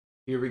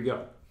here we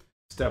go.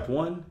 Step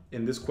one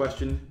in this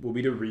question will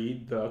be to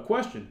read the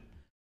question.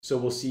 So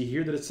we'll see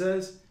here that it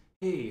says,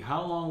 hey,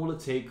 how long will it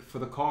take for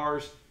the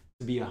cars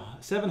to be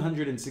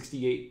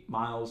 768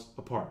 miles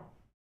apart?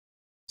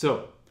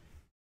 So,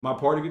 my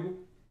party people,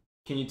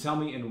 can you tell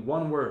me in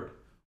one word,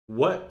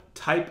 what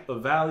type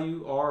of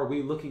value are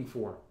we looking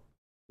for?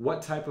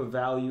 What type of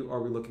value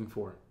are we looking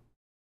for?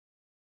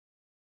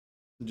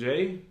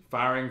 Jay,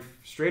 firing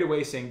straight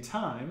away saying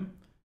time.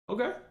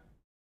 Okay.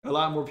 A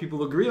lot more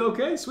people agree.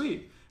 Okay,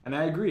 sweet. And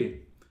I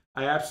agree.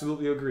 I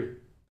absolutely agree.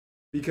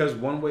 Because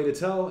one way to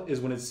tell is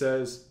when it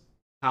says,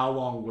 how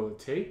long will it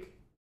take?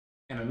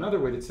 And another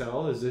way to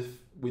tell is if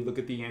we look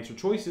at the answer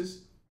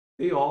choices,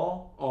 they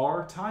all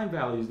are time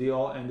values. They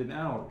all end in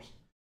hours.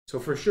 So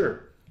for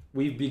sure,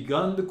 we've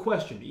begun the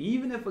question.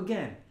 Even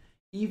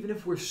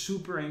if we're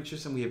super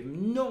anxious and we have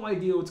no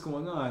idea what's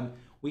going on,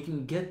 we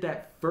can get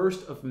that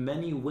first of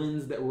many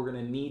wins that we're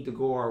going to need to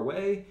go our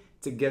way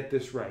to get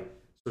this right.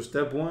 So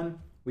step one,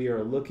 we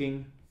are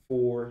looking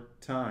for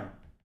time.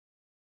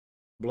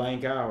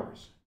 Blank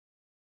hours.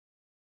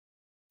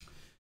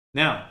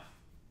 Now,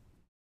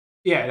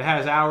 yeah, it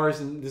has hours,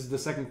 and this is the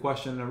second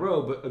question in a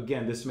row, but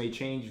again, this may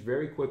change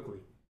very quickly.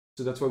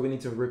 So that's why we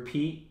need to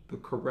repeat the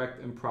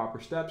correct and proper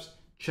steps,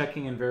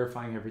 checking and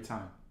verifying every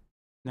time.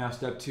 Now,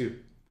 step two,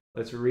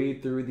 let's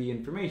read through the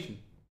information.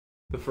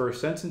 The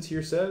first sentence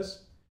here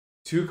says,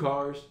 two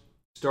cars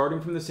starting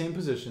from the same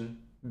position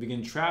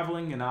begin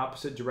traveling in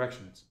opposite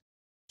directions.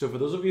 So for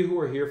those of you who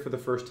are here for the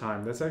first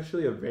time, that's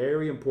actually a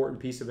very important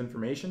piece of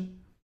information.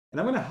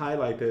 And I'm going to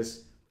highlight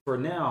this for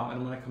now,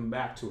 and I'm going to come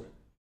back to it.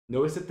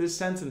 Notice that this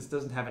sentence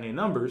doesn't have any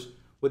numbers,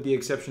 with the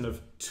exception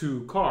of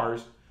two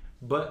cars.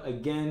 But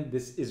again,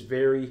 this is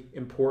very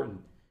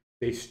important.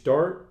 They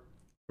start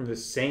from the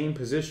same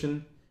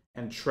position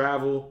and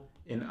travel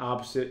in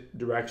opposite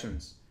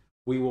directions.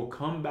 We will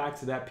come back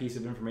to that piece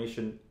of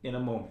information in a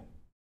moment.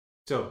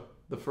 So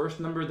the first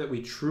number that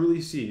we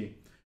truly see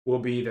will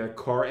be that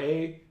car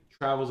A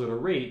travels at a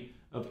rate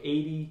of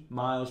 80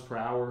 miles per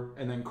hour,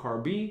 and then car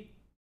B,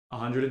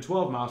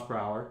 112 miles per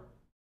hour.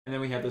 And then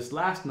we have this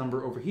last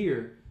number over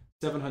here,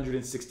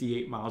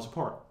 768 miles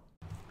apart.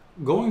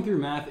 Going through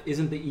math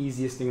isn't the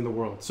easiest thing in the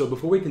world. So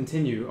before we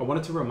continue, I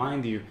wanted to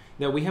remind you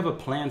that we have a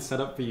plan set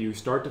up for you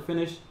start to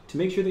finish to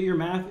make sure that your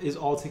math is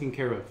all taken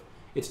care of.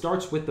 It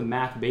starts with the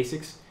math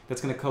basics.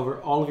 That's going to cover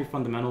all of your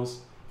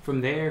fundamentals.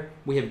 From there,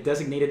 we have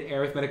designated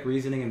arithmetic,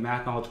 reasoning, and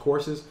math knowledge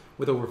courses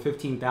with over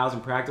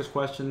 15,000 practice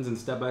questions and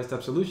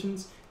step-by-step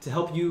solutions to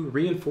help you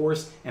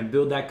reinforce and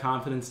build that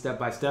confidence step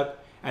by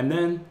step. And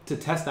then to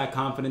test that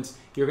confidence,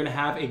 you're going to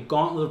have a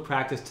gauntlet of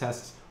practice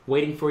tests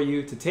waiting for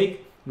you to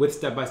take with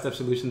step-by-step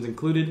solutions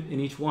included in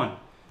each one.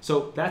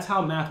 So that's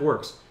how math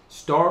works.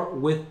 Start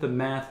with the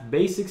math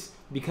basics,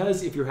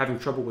 because if you're having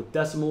trouble with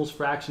decimals,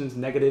 fractions,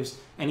 negatives,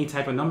 any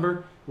type of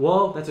number,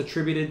 well, that's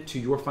attributed to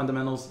your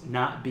fundamentals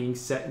not being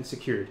set and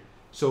secured.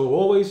 So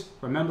always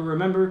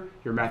remember,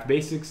 your math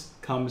basics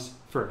comes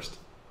first.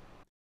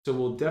 So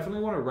we'll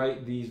definitely want to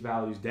write these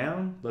values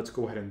down. Let's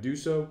go ahead and do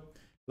so.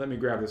 Let me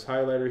grab this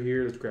highlighter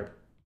here. Let's grab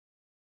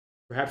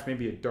perhaps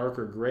maybe a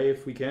darker gray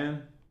if we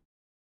can.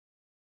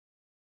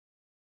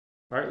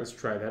 All right, let's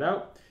try that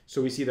out.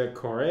 So we see that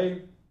car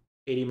A,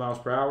 80 miles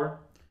per hour,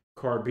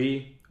 car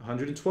B,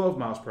 112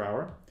 miles per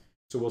hour.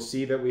 So we'll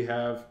see that we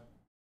have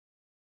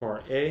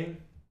car A,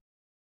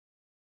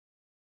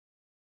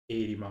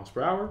 80 miles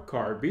per hour,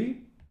 car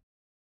B,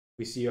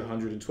 we see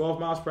 112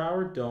 miles per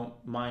hour. Don't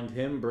mind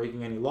him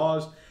breaking any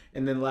laws.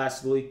 And then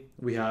lastly,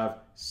 we have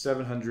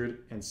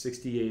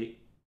 768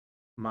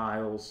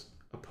 miles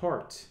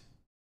apart.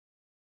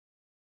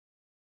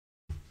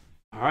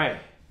 All right.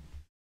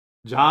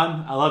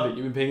 John, I love it.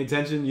 You've been paying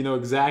attention. You know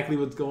exactly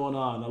what's going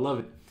on. I love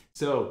it.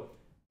 So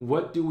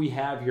what do we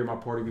have here, my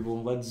party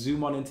people? Let's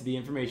zoom on into the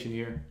information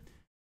here.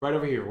 Right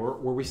over here,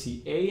 where we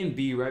see A and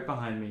B right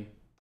behind me.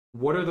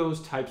 What are those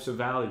types of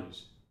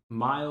values?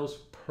 Miles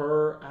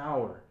per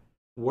hour.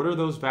 What are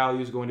those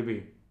values going to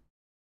be?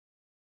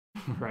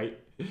 Right?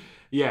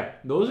 Yeah,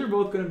 those are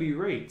both going to be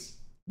rates.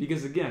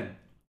 Because again,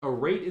 a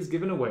rate is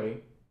given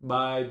away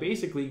by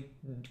basically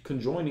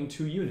conjoining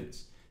two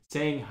units,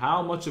 saying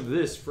how much of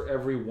this for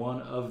every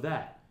one of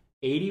that.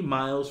 80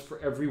 miles for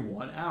every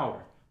 1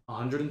 hour.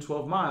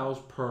 112 miles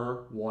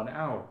per 1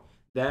 hour.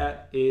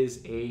 That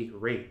is a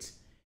rate.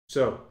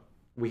 So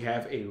we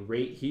have a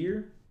rate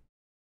here.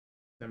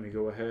 Let me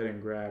go ahead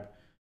and grab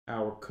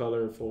our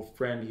colorful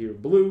friend here,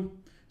 blue.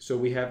 So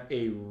we have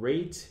a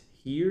rate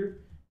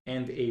here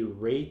and a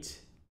rate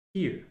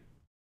here.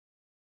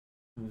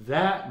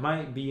 That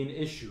might be an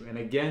issue. And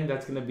again,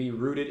 that's going to be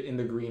rooted in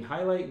the green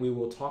highlight. We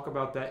will talk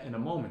about that in a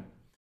moment.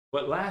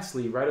 But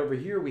lastly, right over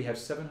here, we have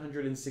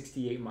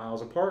 768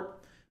 miles apart.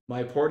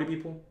 My party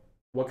people,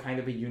 what kind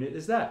of a unit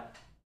is that?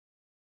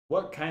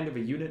 What kind of a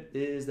unit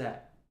is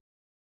that?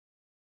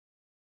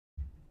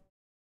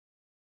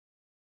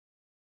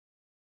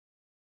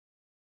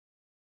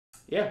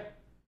 Yeah,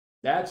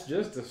 that's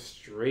just a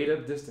straight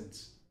up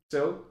distance.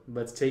 So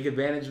let's take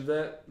advantage of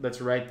that.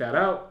 Let's write that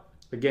out.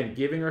 Again,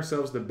 giving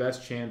ourselves the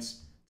best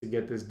chance to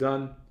get this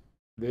done.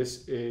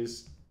 This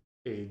is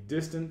a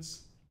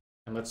distance,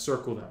 and let's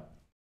circle that.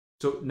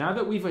 So now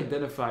that we've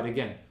identified,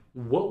 again,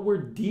 what we're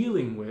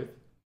dealing with,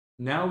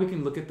 now we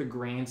can look at the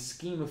grand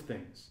scheme of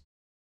things.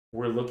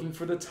 We're looking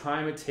for the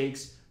time it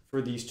takes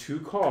for these two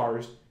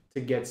cars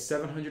to get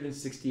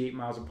 768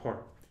 miles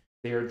apart.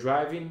 They are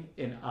driving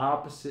in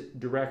opposite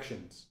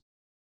directions.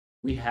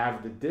 We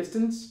have the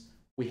distance,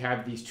 we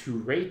have these two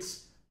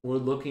rates, we're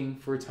looking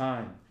for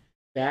time.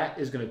 That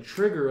is going to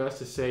trigger us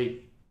to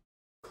say,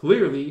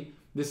 clearly,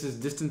 this is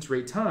distance,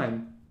 rate,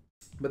 time,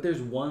 but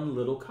there's one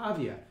little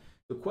caveat.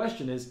 The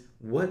question is,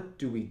 what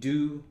do we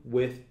do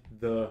with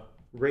the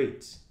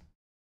rates?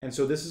 And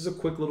so this is a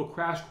quick little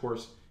crash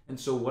course. And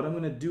so what I'm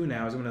going to do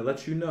now is I'm going to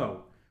let you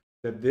know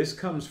that this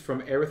comes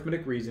from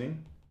Arithmetic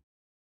Reasoning,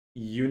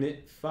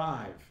 Unit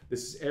 5.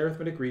 This is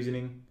Arithmetic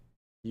Reasoning,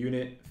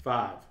 Unit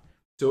 5.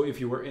 So if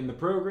you were in the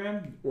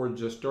program or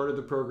just started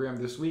the program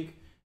this week,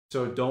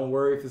 so don't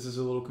worry if this is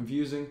a little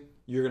confusing.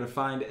 You're going to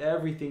find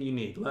everything you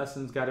need.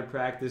 Lessons, guided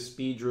practice,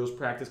 speed drills,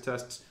 practice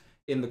tests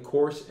in the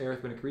course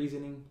Arithmetic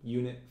Reasoning,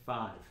 Unit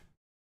 5.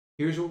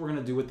 Here's what we're going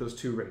to do with those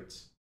two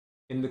rates.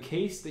 In the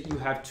case that you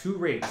have two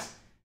rates,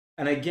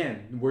 and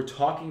again, we're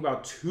talking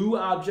about two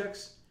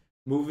objects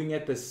moving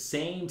at the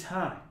same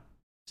time,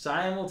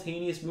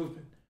 simultaneous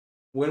movement.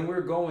 When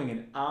we're going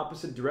in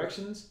opposite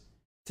directions,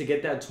 to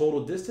get that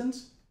total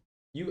distance,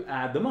 you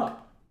add them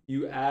up.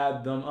 You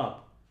add them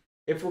up.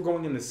 If we're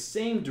going in the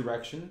same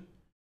direction,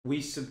 we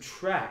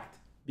subtract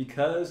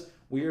because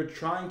we are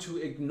trying to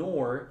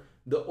ignore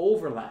the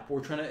overlap.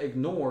 We're trying to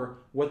ignore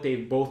what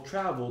they've both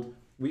traveled.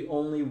 We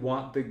only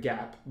want the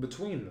gap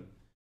between them.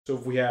 So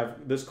if we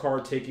have this car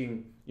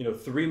taking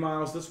 3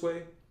 miles this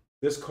way,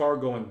 this car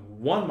going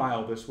 1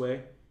 mile this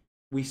way,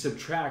 we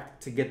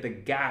subtract to get the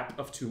gap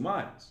of 2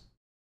 miles.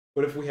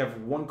 But if we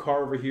have one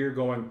car over here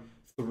going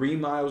 3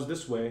 miles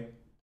this way,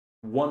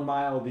 1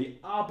 mile the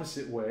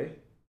opposite way,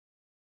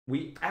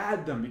 we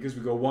add them because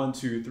we go 1,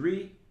 2,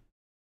 3,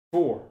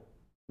 4.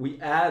 We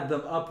add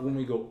them up when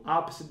we go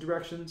opposite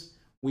directions.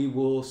 We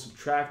will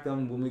subtract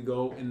them when we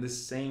go in the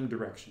same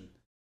direction.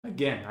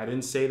 Again, I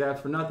didn't say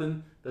that for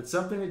nothing. That's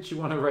something that you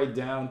want to write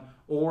down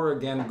or,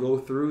 again, go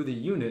through the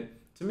unit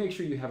to make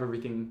sure you have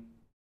everything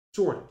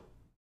sorted.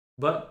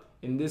 But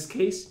in this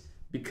case,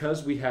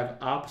 because we have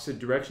opposite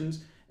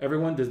directions,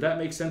 everyone, does that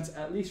make sense,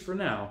 at least for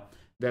now,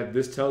 that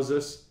this tells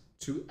us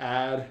to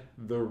add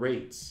the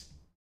rates?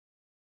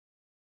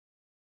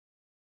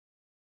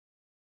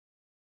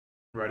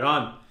 Right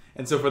on.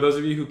 And so for those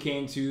of you who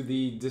came to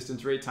the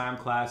distance, rate, time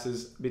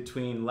classes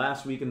between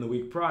last week and the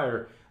week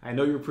prior, I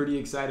know you're pretty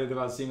excited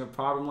about seeing a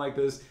problem like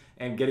this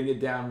and getting it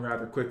down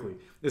rather quickly.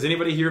 Is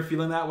anybody here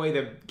feeling that way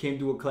that came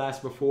to a class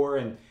before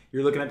and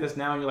you're looking at this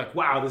now and you're like,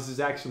 wow, this is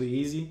actually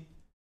easy?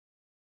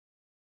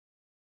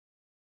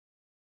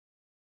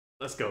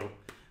 Let's go.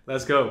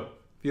 Let's go.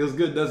 Feels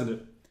good, doesn't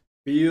it?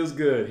 Feels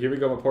good. Here we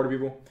go, my party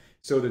people.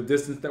 So the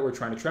distance that we're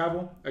trying to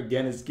travel,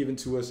 again, is given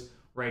to us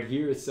right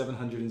here. It's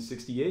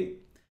 768.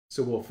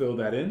 So we'll fill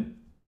that in.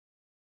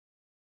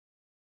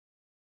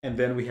 And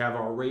then we have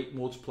our rate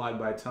multiplied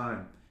by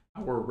time.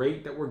 Our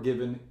rate that we're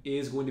given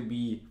is going to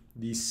be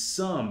the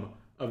sum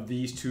of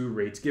these two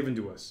rates given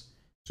to us.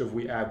 So if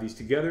we add these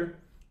together,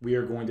 we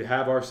are going to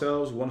have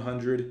ourselves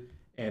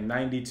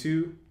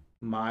 192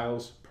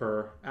 miles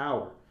per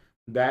hour.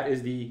 That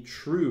is the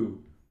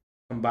true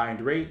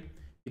combined rate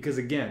because,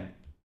 again,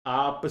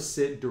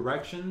 opposite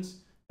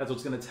directions, that's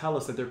what's going to tell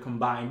us that their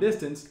combined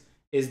distance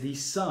is the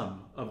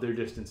sum of their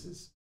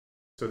distances.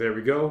 So there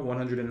we go,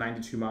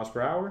 192 miles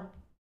per hour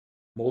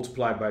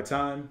multiplied by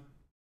time.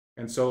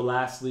 And so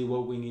lastly,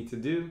 what we need to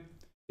do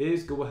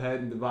is go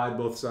ahead and divide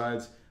both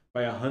sides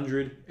by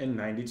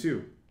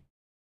 192.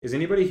 Is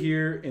anybody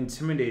here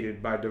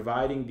intimidated by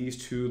dividing these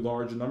two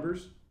large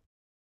numbers?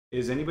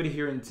 Is anybody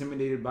here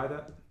intimidated by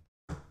that?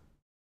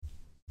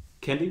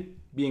 Kendi,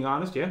 being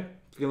honest, yeah?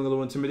 Feeling a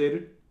little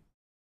intimidated?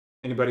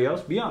 Anybody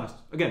else? Be honest.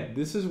 Again,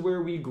 this is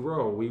where we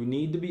grow. We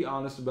need to be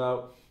honest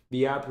about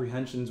the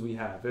apprehensions we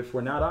have. If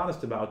we're not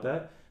honest about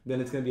that,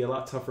 then it's going to be a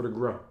lot tougher to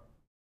grow.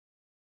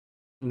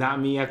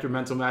 Not me after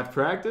mental math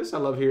practice. I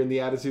love hearing the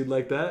attitude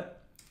like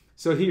that.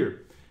 So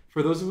here,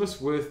 for those of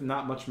us with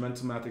not much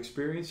mental math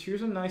experience,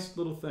 here's a nice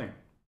little thing.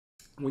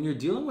 When you're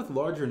dealing with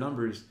larger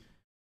numbers,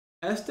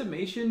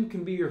 estimation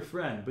can be your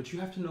friend, but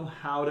you have to know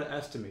how to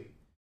estimate.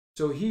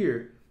 So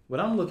here, what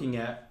I'm looking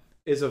at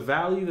is a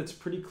value that's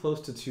pretty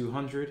close to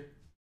 200,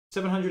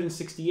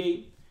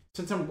 768.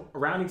 Since I'm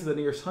rounding to the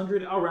nearest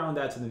 100, I'll round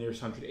that to the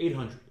nearest 100,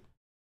 800.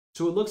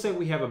 So it looks like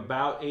we have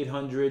about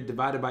 800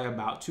 divided by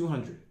about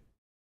 200.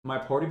 My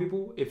party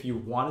people, if you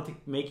wanted to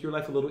make your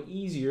life a little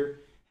easier,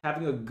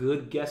 having a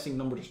good guessing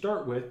number to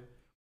start with,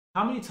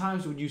 how many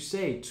times would you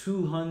say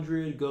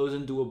 200 goes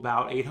into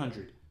about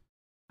 800?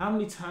 How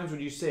many times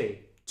would you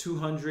say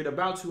 200,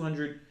 about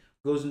 200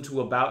 goes into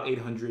about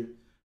 800?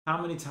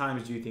 How many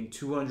times do you think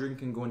 200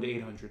 can go into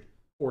 800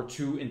 or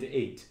 2 into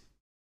 8?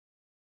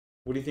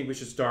 What do you think we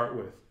should start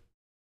with?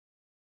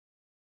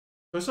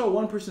 So I saw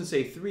one person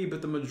say 3,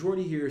 but the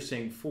majority here is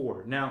saying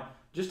 4. Now,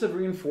 just to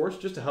reinforce,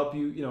 just to help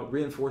you,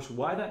 reinforce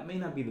why that may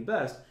not be the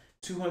best,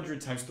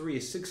 200 times 3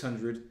 is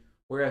 600,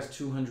 whereas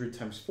 200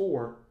 times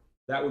 4,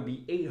 that would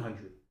be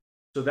 800.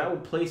 So that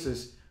would place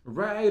us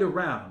right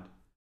around.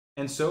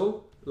 And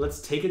so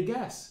let's take a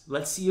guess.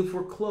 Let's see if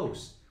we're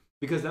close,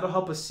 because that'll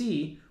help us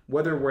see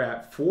whether we're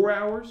at 4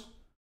 hours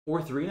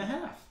or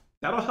 3.5.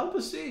 That'll help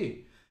us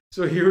see.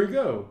 So here we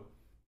go.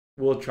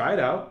 We'll try it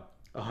out.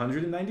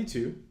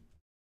 192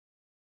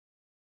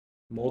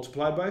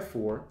 multiplied by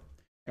 4,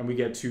 and we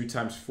get 2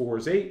 times 4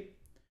 is 8.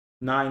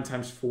 9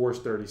 times 4 is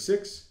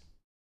 36.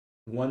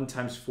 1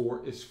 times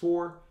 4 is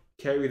 4.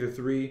 Carry the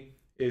 3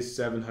 is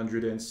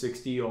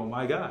 760. Oh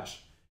my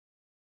gosh.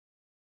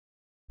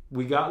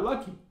 We got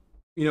lucky.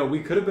 We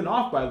could have been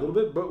off by a little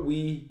bit, but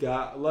we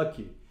got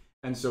lucky.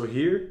 And so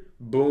here,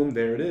 boom,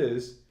 there it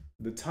is.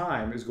 The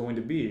time is going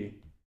to be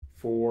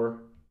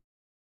 4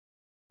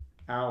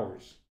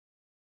 hours.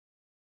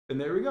 And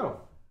there we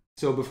go.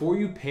 So before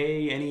you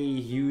pay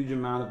any huge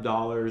amount of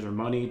dollars or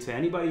money to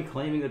anybody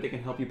claiming that they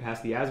can help you pass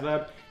the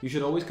ASVAB, you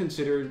should always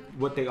consider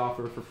what they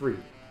offer for free.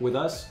 With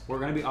us, we're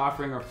going to be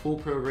offering our full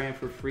program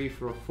for free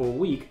for a full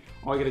week.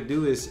 All you got to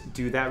do is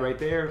do that right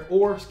there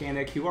or scan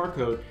that QR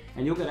code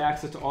and you'll get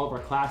access to all of our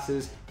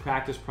classes,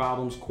 practice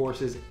problems,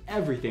 courses,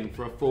 everything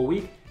for a full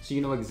week, so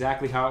you know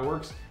exactly how it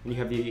works and you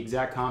have the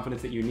exact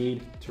confidence that you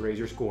need to raise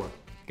your score.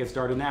 Get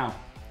started now.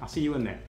 I'll see you in there.